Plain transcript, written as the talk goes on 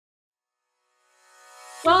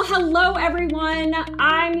Well, hello, everyone.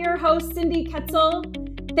 I'm your host, Cindy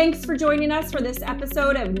Ketzel. Thanks for joining us for this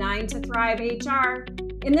episode of 9 to Thrive HR.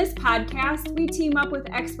 In this podcast, we team up with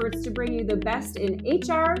experts to bring you the best in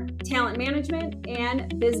HR, talent management,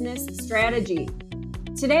 and business strategy.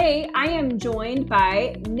 Today, I am joined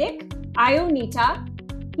by Nick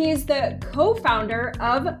Ionita. He is the co-founder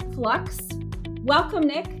of Flux. Welcome,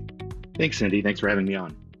 Nick. Thanks, Cindy. Thanks for having me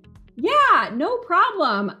on. Yeah, no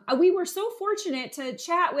problem. We were so fortunate to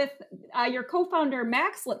chat with your co-founder,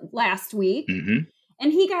 Max, last week.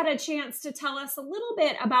 And he got a chance to tell us a little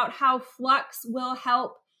bit about how Flux will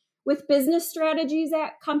help with business strategies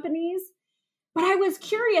at companies. But I was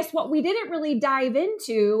curious, what we didn't really dive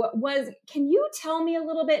into was, can you tell me a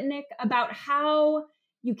little bit, Nick, about how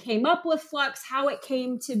you came up with Flux, how it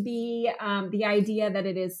came to be the idea that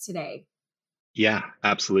it is today? Yeah,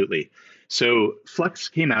 absolutely. So Flux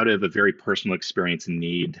came out of a very personal experience and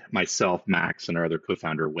need myself, Max, and our other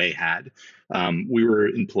co-founder, Wei had. We were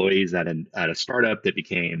employees at a startup that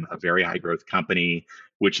became a very high growth company,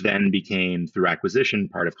 which then became, through acquisition,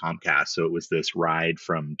 part of Comcast. So it was this ride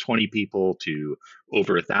from 20 people to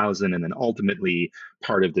over 1,000, and then ultimately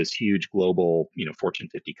part of this huge global, Fortune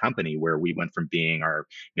 50 company, where we went from being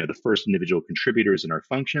the first individual contributors in our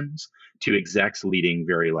functions to execs leading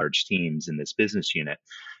very large teams in this business unit.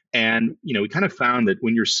 And, we kind of found that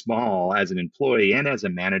when you're small as an employee and as a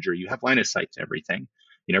manager, you have line of sight to everything.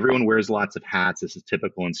 Everyone wears lots of hats. This is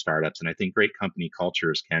typical in startups. And I think great company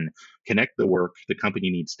cultures can connect the work the company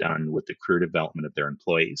needs done with the career development of their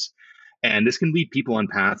employees. And this can lead people on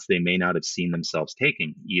paths they may not have seen themselves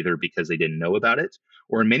taking, either because they didn't know about it,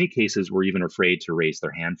 or in many cases were even afraid to raise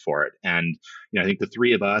their hand for it. And I think the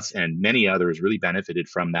three of us and many others really benefited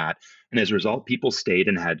from that. And as a result, people stayed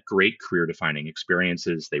and had great career-defining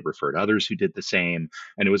experiences. They referred others who did the same.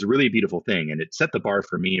 And it was a really beautiful thing. And it set the bar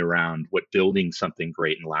for me around what building something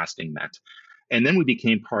great and lasting meant. And then we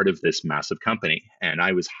became part of this massive company. And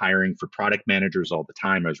I was hiring for product managers all the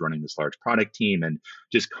time. I was running this large product team and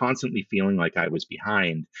just constantly feeling like I was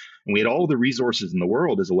behind. And we had all the resources in the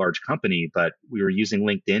world as a large company, but we were using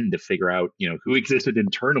LinkedIn to figure out, who existed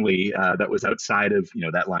internally that was outside of,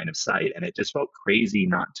 that line of sight. And it just felt crazy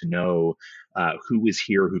not to know who was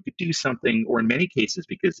here, who could do something, or in many cases,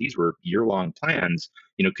 because these were year-long plans,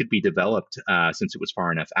 could be developed since it was far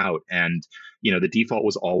enough out. And, the default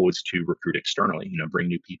was always to recruit externally, bring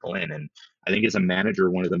new people in. And I think as a manager,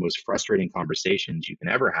 one of the most frustrating conversations you can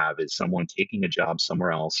ever have is someone taking a job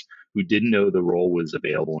somewhere else who didn't know the role was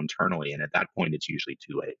available internally. And at that point, it's usually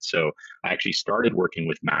too late. So I actually started working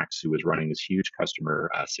with Max, who was running this huge customer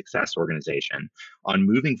success organization, on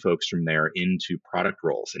moving folks from there into product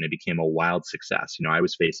roles. And it became a wild success. I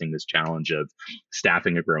was facing this challenge of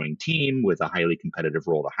staffing a growing team with a highly competitive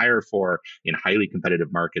role to hire for in highly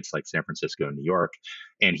competitive markets like San Francisco and New York.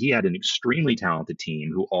 And he had an extremely talented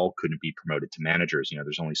team who all couldn't be promoted to managers.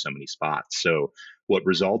 There's only so many spots. So what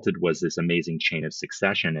resulted was this amazing chain of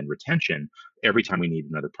succession and retention every time we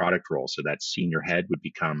needed another product role. So that senior head would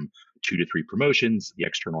become 2 to 3 promotions. The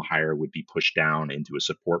external hire would be pushed down into a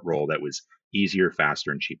support role that was easier,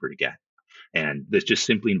 faster, and cheaper to get. And this just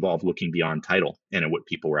simply involved looking beyond title and at what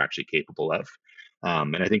people were actually capable of.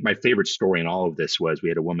 And I think my favorite story in all of this was we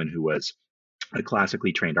had a woman who was a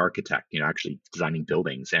classically trained architect, actually designing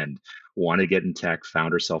buildings, and wanted to get in tech,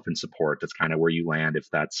 found herself in support. That's kind of where you land if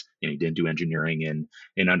that's, you didn't do engineering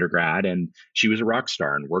in undergrad. And she was a rock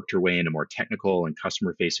star and worked her way into more technical and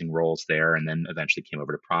customer facing roles there, and then eventually came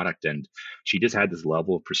over to product. And she just had this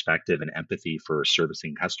level of perspective and empathy for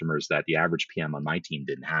servicing customers that the average PM on my team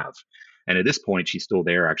didn't have. And at this point, she's still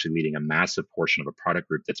there, actually leading a massive portion of a product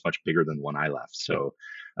group that's much bigger than the one I left. So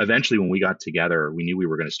eventually, when we got together, we knew we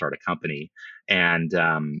were going to start a company. And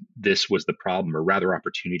this was the problem, or rather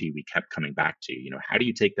opportunity, we kept coming back to. How do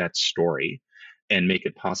you take that story and make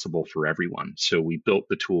it possible for everyone? So we built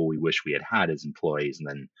the tool we wish we had had as employees, and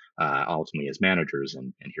then ultimately as managers.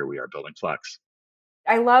 And here we are building Flux.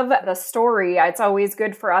 I love the story. It's always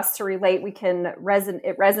good for us to relate. It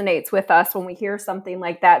resonates with us when we hear something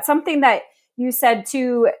like that. Something that you said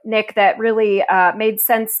too, Nick, that really made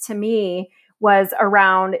sense to me was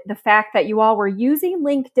around the fact that you all were using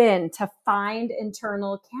LinkedIn to find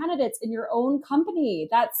internal candidates in your own company.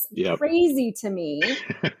 That's crazy to me.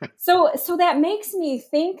 So that makes me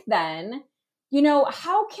think then,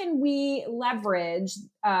 how can we leverage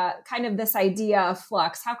kind of this idea of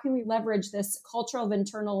Flux? How can we leverage this culture of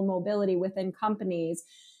internal mobility within companies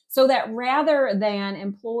so that rather than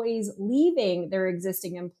employees leaving their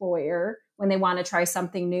existing employer when they want to try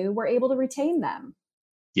something new, we're able to retain them?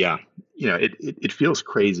 Yeah, it feels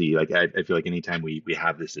crazy. Like I feel like anytime we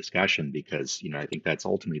have this discussion, because I think that's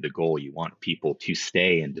ultimately the goal. You want people to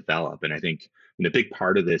stay and develop, and I think a big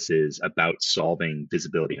part of this is about solving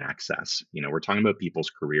visibility and access. We're talking about people's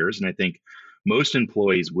careers, and I think most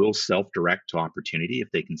employees will self-direct to opportunity if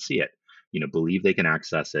they can see it. Believe they can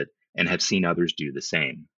access it, and have seen others do the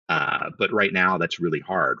same. But right now, that's really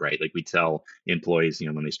hard, right? Like we tell employees,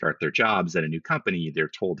 when they start their jobs at a new company, they're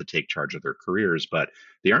told to take charge of their careers, but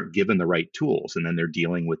they aren't given the right tools, and then they're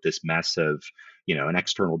dealing with this mess of an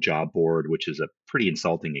external job board, which is a pretty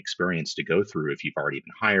insulting experience to go through if you've already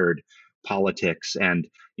been hired, politics, and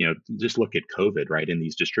just look at COVID, right? In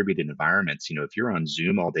these distributed environments, if you're on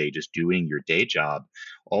Zoom all day just doing your day job,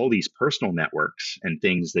 all these personal networks and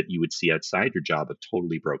things that you would see outside your job have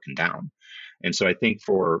totally broken down. And so I think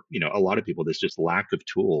for a lot of people, there's just lack of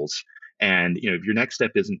tools. And if your next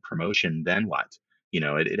step isn't promotion, then what?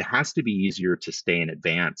 It has to be easier to stay in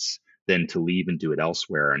advance than to leave and do it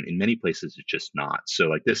elsewhere. And in many places, it's just not. So,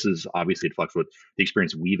 like, this is obviously at Flux with the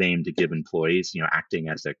experience we've aimed to give employees, acting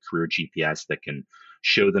as a career GPS that can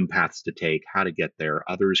show them paths to take, how to get there,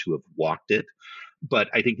 others who have walked it. But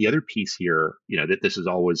I think the other piece here, that this is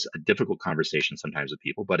always a difficult conversation sometimes with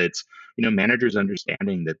people, but it's, managers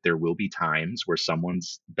understanding that there will be times where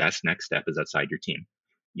someone's best next step is outside your team.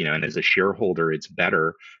 And as a shareholder, it's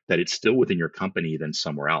better that it's still within your company than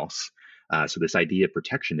somewhere else. So this idea of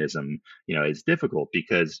protectionism, is difficult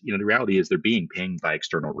because, the reality is they're being pinged by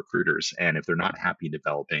external recruiters. And if they're not happy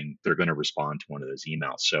developing, they're going to respond to one of those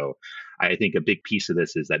emails. So I think a big piece of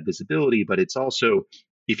this is that visibility, but it's also,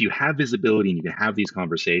 if you have visibility and you can have these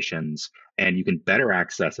conversations and you can better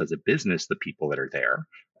access as a business the people that are there,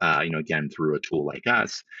 again, through a tool like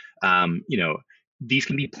us, these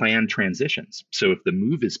can be planned transitions. So if the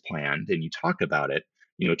move is planned and you talk about it,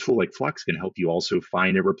 a tool like Flux can help you also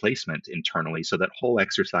find a replacement internally, so that whole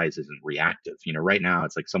exercise isn't reactive. Right now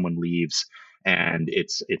it's like someone leaves and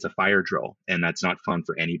it's a fire drill, and that's not fun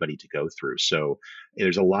for anybody to go through. So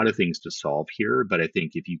there's a lot of things to solve here, but I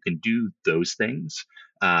think if you can do those things,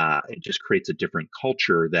 it just creates a different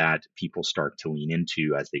culture that people start to lean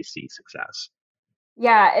into as they see success.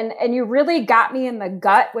 Yeah, and you really got me in the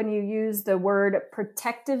gut when you use the word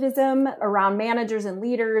protectivism around managers and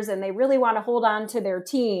leaders, and they really want to hold on to their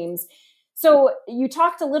teams. So you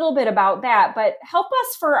talked a little bit about that, but help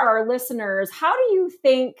us for our listeners. How do you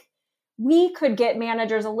think we could get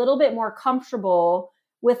managers a little bit more comfortable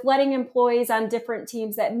with letting employees on different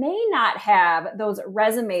teams that may not have those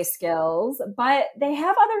resume skills, but they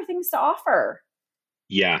have other things to offer?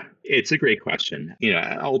 Yeah, it's a great question.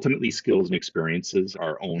 Ultimately, skills and experiences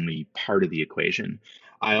are only part of the equation.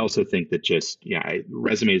 I also think that just,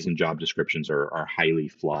 resumes and job descriptions are highly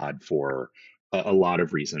flawed for a lot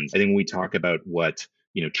of reasons. I think when we talk about what,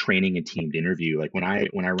 training a team to interview, like when I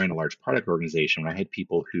ran a large product organization, when I had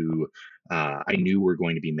people who I knew were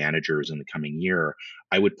going to be managers in the coming year,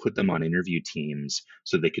 I would put them on interview teams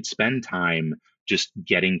so they could spend time just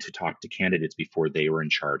getting to talk to candidates before they were in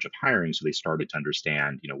charge of hiring, so they started to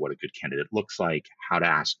understand what a good candidate looks like, how to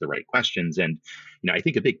ask the right questions. And I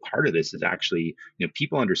think a big part of this is actually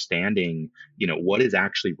people understanding what is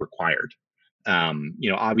actually required.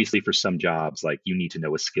 Obviously for some jobs, like, you need to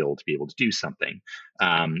know a skill to be able to do something.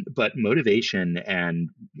 But motivation and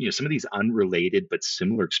some of these unrelated but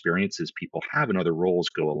similar experiences people have in other roles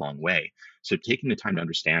go a long way. So taking the time to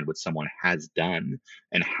understand what someone has done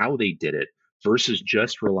and how they did it versus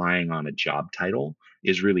just relying on a job title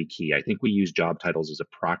is really key. I think we use job titles as a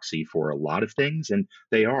proxy for a lot of things, and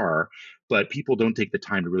they are, but people don't take the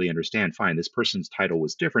time to really understand, fine, this person's title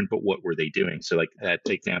was different, but what were they doing? So, like that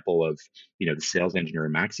example of, the sales engineer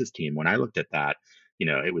in Max's team, when I looked at that,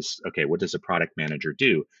 it was, okay, what does a product manager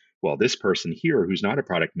do? Well, this person here, who's not a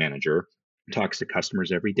product manager, talks to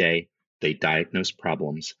customers every day. They diagnose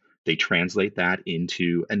problems. They translate that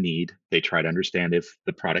into a need. They try to understand if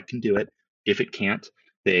the product can do it. If it can't,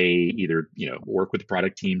 they either work with the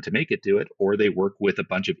product team to make it do it, or they work with a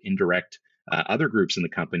bunch of indirect other groups in the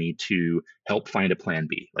company to help find a plan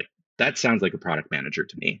B. Like, that sounds like a product manager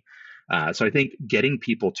to me. So I think getting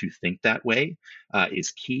people to think that way is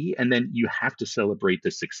key, and then you have to celebrate the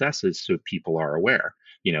successes so people are aware.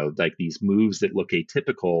 Like, these moves that look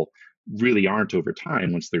atypical really aren't over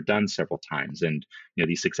time once they're done several times. And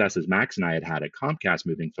these successes Max and I had at Comcast,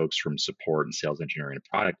 moving folks from support and sales engineering to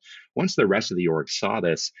product. Once the rest of the org saw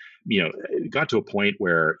this, it got to a point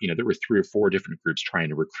where there were 3 or 4 different groups trying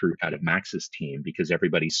to recruit out of Max's team because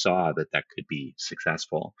everybody saw that that could be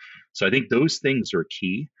successful. So I think those things are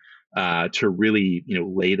key to really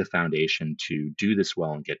lay the foundation to do this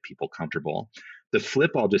well and get people comfortable. The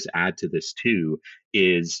flip I'll just add to this too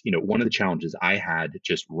is, one of the challenges I had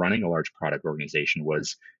just running a large product organization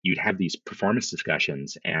was you'd have these performance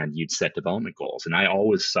discussions and you'd set development goals. And I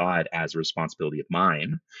always saw it as a responsibility of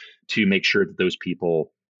mine to make sure that those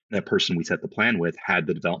people, that person we set the plan with, had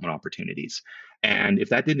the development opportunities. And if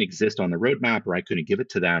that didn't exist on the roadmap or I couldn't give it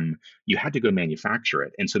to them, you had to go manufacture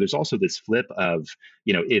it. And so there's also this flip of,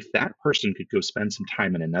 if that person could go spend some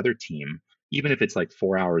time in another team, even if it's like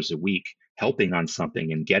 4 hours a week, helping on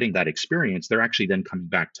something and getting that experience, they're actually then coming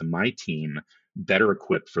back to my team better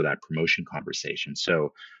equipped for that promotion conversation.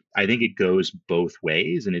 So I think it goes both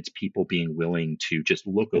ways, and it's people being willing to just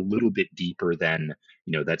look a little bit deeper than,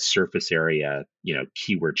 that surface area,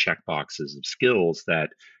 keyword check boxes of skills that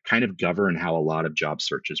kind of govern how a lot of job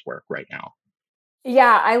searches work right now.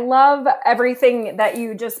 Yeah, I love everything that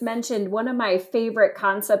you just mentioned. One of my favorite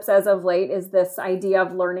concepts as of late is this idea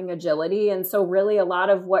of learning agility. And so, really, a lot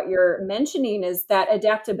of what you're mentioning is that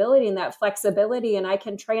adaptability and that flexibility, and I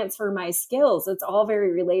can transfer my skills. It's all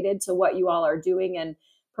very related to what you all are doing and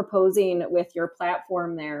proposing with your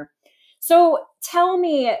platform there. So, tell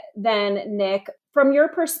me then, Nick, from your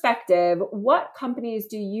perspective, what companies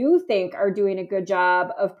do you think are doing a good job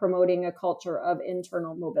of promoting a culture of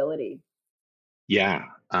internal mobility? Yeah.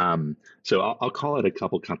 So I'll call it a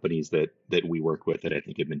couple companies that we work with that I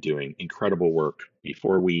think have been doing incredible work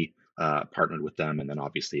before we partnered with them, and then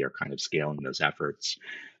obviously are kind of scaling those efforts.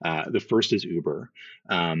 The first is Uber.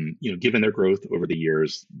 Given their growth over the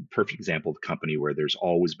years, perfect example of a company where there's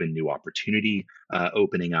always been new opportunity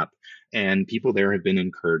opening up, and people there have been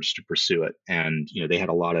encouraged to pursue it. And they had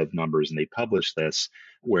a lot of numbers, and they published this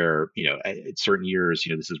where at certain years,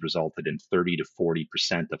 this has resulted in 30 to 40%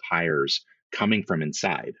 of hires coming from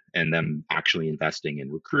inside and them actually investing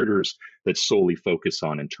in recruiters that solely focus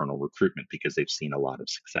on internal recruitment because they've seen a lot of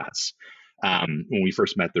success. When we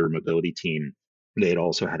first met their mobility team, they had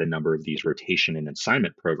also had a number of these rotation and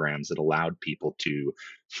assignment programs that allowed people to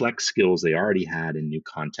flex skills they already had in new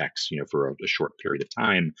contexts, for a short period of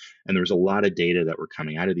time. And there was a lot of data that were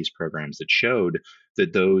coming out of these programs that showed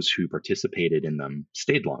that those who participated in them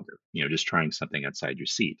stayed longer, just trying something outside your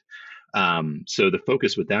seat. So the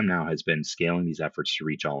focus with them now has been scaling these efforts to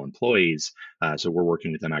reach all employees. So we're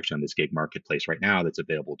working with them actually on this gig marketplace right now that's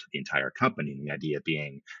available to the entire company. And the idea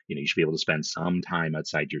being, you should be able to spend some time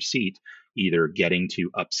outside your seat, either getting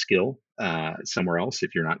to upskill somewhere else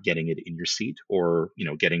if you're not getting it in your seat, or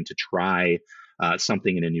getting to try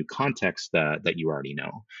something in a new context that you already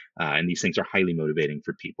know. And these things are highly motivating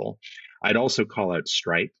for people. I'd also call out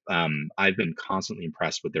Stripe. I've been constantly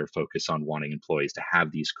impressed with their focus on wanting employees to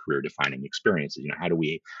have these career defining experiences. How do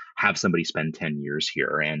we have somebody spend 10 years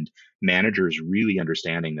here? And managers really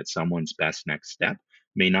understanding that someone's best next step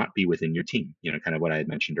may not be within your team, kind of what I had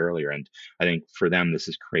mentioned earlier. And I think for them, this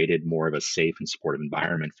has created more of a safe and supportive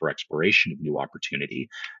environment for exploration of new opportunity.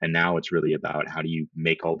 And now it's really about how do you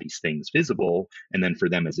make all these things visible? And then for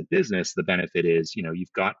them as a business, the benefit is,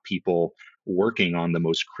 you've got people working on the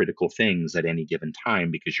most critical things at any given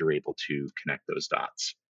time because you're able to connect those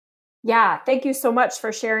dots. Yeah, thank you so much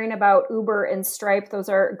for sharing about Uber and Stripe. Those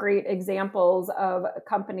are great examples of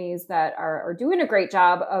companies that are doing a great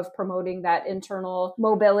job of promoting that internal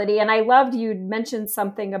mobility. And I loved you mentioned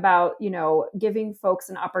something about, giving folks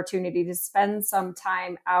an opportunity to spend some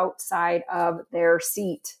time outside of their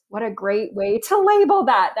seat. What a great way to label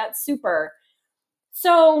that. That's super.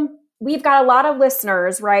 So we've got a lot of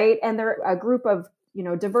listeners, right? And they're a group of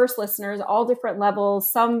diverse listeners, all different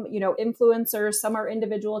levels, some, influencers, some are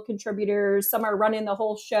individual contributors, some are running the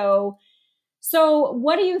whole show. So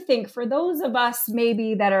what do you think for those of us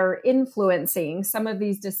maybe that are influencing some of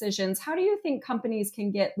these decisions? How do you think companies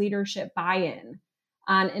can get leadership buy-in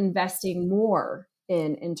on investing more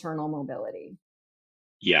in internal mobility?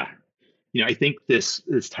 Yeah. I think this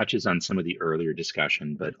touches on some of the earlier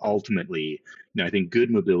discussion, but ultimately, I think good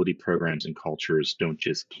mobility programs and cultures don't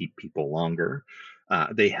just keep people longer.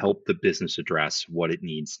 They help the business address what it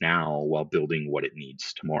needs now while building what it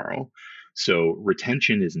needs tomorrow. So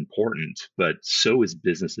retention is important, but so is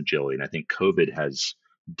business agility. And I think COVID has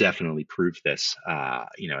definitely proved this.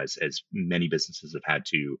 As many businesses have had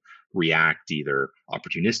to react either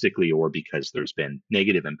opportunistically or because there's been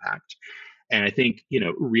negative impact. And I think,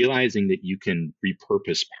 realizing that you can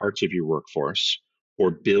repurpose parts of your workforce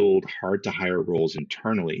or build hard to hire roles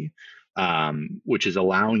internally, which is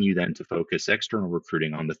allowing you then to focus external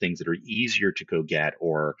recruiting on the things that are easier to go get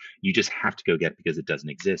or you just have to go get because it doesn't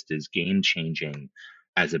exist, is game changing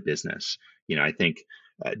as a business. I think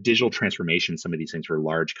digital transformation, some of these things for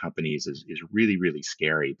large companies is really, really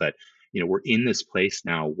scary. But, we're in this place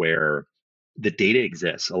now where the data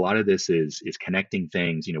exists. A lot of this is connecting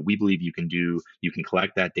things. We believe you can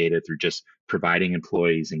collect that data through just providing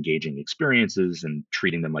employees engaging experiences and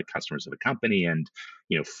treating them like customers of a company. And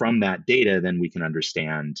from that data, then we can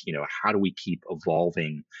understand, how do we keep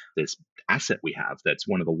evolving this asset we have that's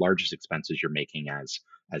one of the largest expenses you're making as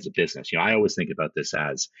a business. I always think about this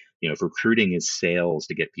as, if recruiting is sales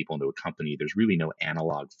to get people into a company, there's really no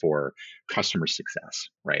analog for customer success,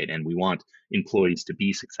 right? And we want employees to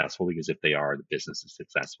be successful, because if they are, the business is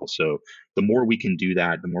successful. So the more we can do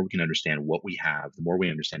that, the more we can understand what we have, the more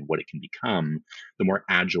we understand what it can become, the more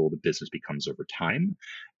agile the business becomes over time.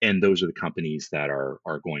 And those are the companies that are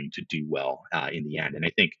going to do well in the end. And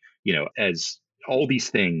I think, as all these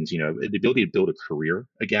things, the ability to build a career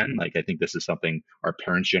again, like I think this is something our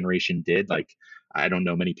parents' generation did. Like, I don't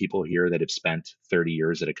know many people here that have spent 30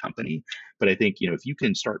 years at a company, but I think, if you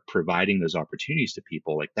can start providing those opportunities to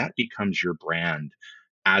people, like that becomes your brand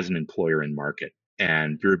as an employer in market,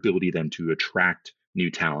 and your ability then to attract new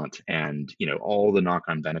talent, and, all the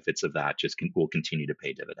knock-on benefits of that just will continue to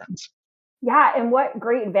pay dividends. Yeah. And what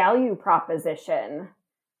great value proposition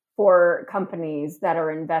for companies that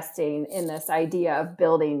are investing in this idea of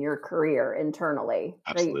building your career internally.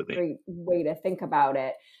 Great, Absolutely. great way to think about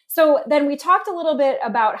it. So then we talked a little bit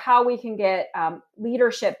about how we can get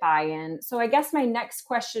leadership buy-in. So I guess my next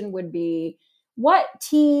question would be, what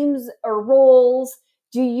teams or roles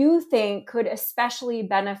do you think could especially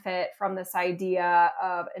benefit from this idea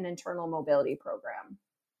of an internal mobility program?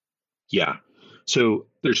 Yeah. So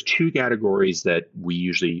there's two categories that we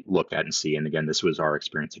usually look at and see. And again, this was our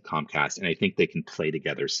experience at Comcast. And I think they can play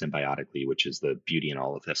together symbiotically, which is the beauty in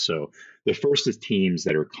all of this. So the first is teams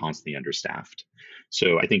that are constantly understaffed.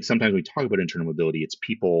 So I think sometimes when we talk about internal mobility, it's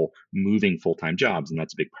people moving full-time jobs, and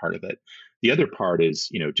that's a big part of it. The other part is,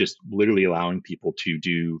 just literally allowing people to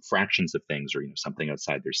do fractions of things, or, something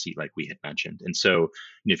outside their seat, like we had mentioned. And so,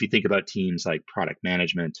 if you think about teams like product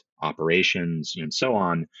management, operations, and so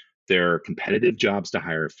on, they're competitive jobs to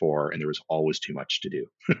hire for, and there was always too much to do.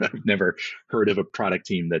 I've never heard of a product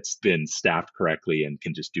team that's been staffed correctly and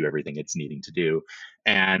can just do everything it's needing to do.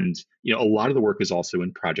 And a lot of the work is also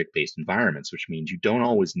in project-based environments, which means you don't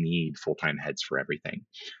always need full-time heads for everything.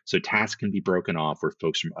 So tasks can be broken off where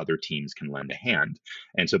folks from other teams can lend a hand.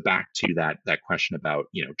 And so back to that question about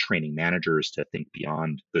training managers to think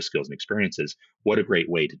beyond the skills and experiences. What a great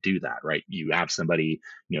way to do that, right? You have somebody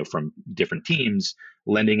from different teams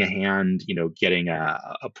lending a hand, getting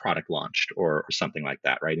a product launched, or something like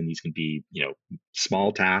that, right? And these can be,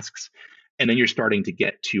 small tasks. And then you're starting to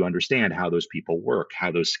get to understand how those people work,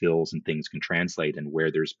 how those skills and things can translate, and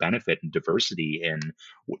where there's benefit and diversity in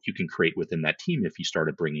what you can create within that team if you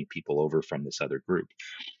started bringing people over from this other group.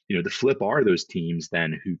 The flip are those teams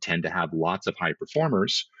then who tend to have lots of high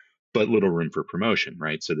performers, but little room for promotion,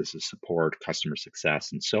 right? So this is support, customer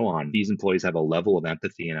success, and so on. These employees have a level of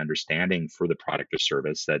empathy and understanding for the product or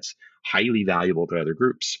service that's highly valuable to other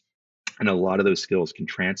groups. And a lot of those skills can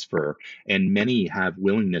transfer, and many have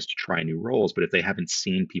willingness to try new roles, but if they haven't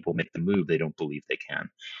seen people make the move, they don't believe they can.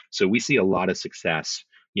 So we see a lot of success,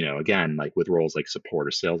 again, like with roles like support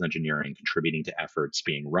or sales engineering, contributing to efforts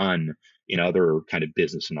being run in other kind of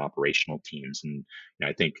business and operational teams. And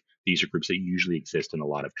I think these are groups that usually exist in a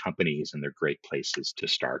lot of companies, and they're great places to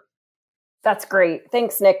start. That's great.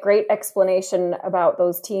 Thanks, Nick. Great explanation about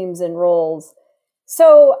those teams and roles.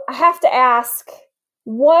 So I have to ask,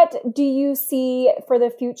 what do you see for the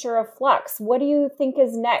future of Flux? What do you think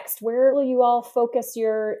is next? Where will you all focus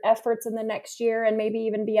your efforts in the next year and maybe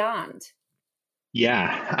even beyond?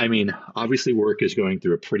 Yeah, I mean, obviously, work is going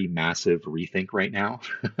through a pretty massive rethink right now.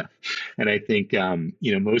 And I think,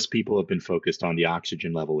 most people have been focused on the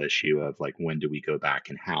oxygen level issue of like, when do we go back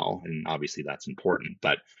and how? And obviously, that's important.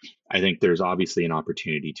 But I think there's obviously an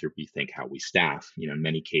opportunity to rethink how we staff. In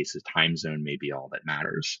many cases, time zone may be all that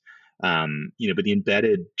matters. But the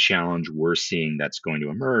embedded challenge we're seeing that's going to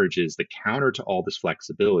emerge is the counter to all this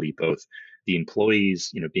flexibility, both the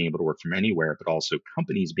employees, being able to work from anywhere, but also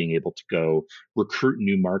companies being able to go recruit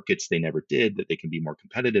new markets they never did that they can be more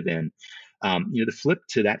competitive in. The flip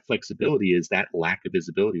to that flexibility is that lack of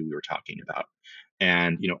visibility we were talking about.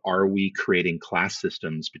 And, are we creating class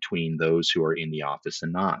systems between those who are in the office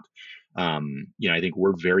and not? I think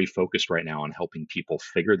we're very focused right now on helping people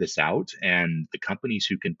figure this out. And the companies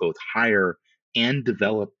who can both hire and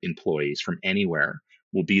develop employees from anywhere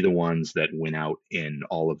will be the ones that win out in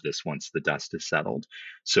all of this once the dust is settled.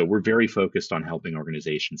 So we're very focused on helping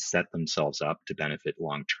organizations set themselves up to benefit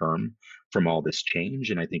long term from all this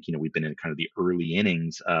change. And I think, we've been in kind of the early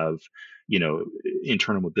innings of,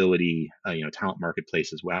 internal mobility, talent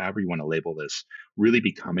marketplaces, however you want to label this, really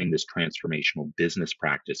becoming this transformational business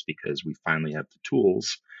practice because we finally have the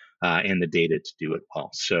tools and the data to do it well.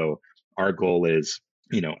 So our goal is,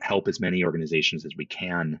 help as many organizations as we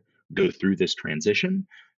can go through this transition,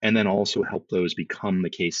 and then also help those become the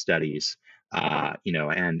case studies, and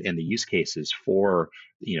the use cases for,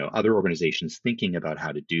 other organizations thinking about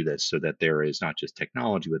how to do this, so that there is not just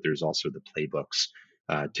technology, but there's also the playbooks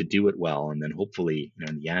to do it well. And then hopefully,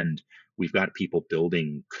 in the end, we've got people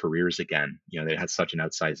building careers again. That has such an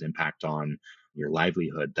outsized impact on your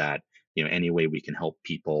livelihood that, any way we can help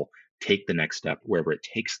people take the next step wherever it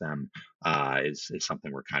takes them is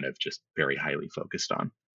something we're kind of just very highly focused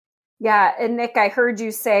on. Yeah. And Nick, I heard you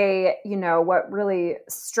say, what really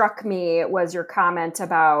struck me was your comment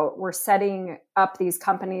about we're setting up these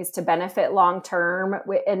companies to benefit long term.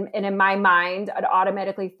 And in my mind, it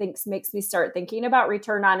automatically makes me start thinking about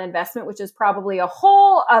return on investment, which is probably a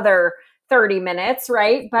whole other 30 minutes,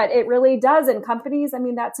 right? But it really does. And companies,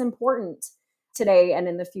 that's important today and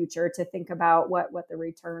in the future to think about what the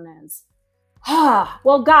return is.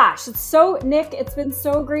 Well, gosh, Nick, it's been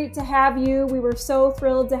so great to have you. We were so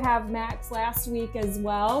thrilled to have Max last week as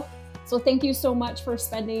well. So thank you so much for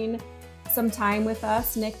spending some time with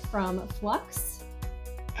us, Nick from Flux.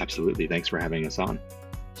 Absolutely. Thanks for having us on.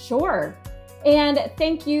 Sure. And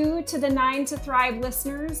thank you to the 9 to Thrive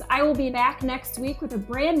listeners. I will be back next week with a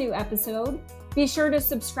brand new episode. Be sure to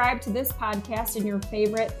subscribe to this podcast in your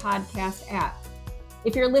favorite podcast app.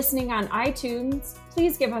 If you're listening on iTunes,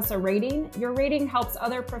 please give us a rating. Your rating helps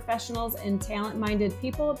other professionals and talent-minded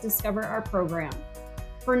people discover our program.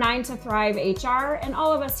 For 9 to Thrive HR and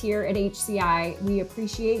all of us here at HCI, we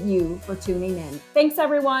appreciate you for tuning in. Thanks,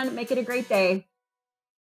 everyone. Make it a great day.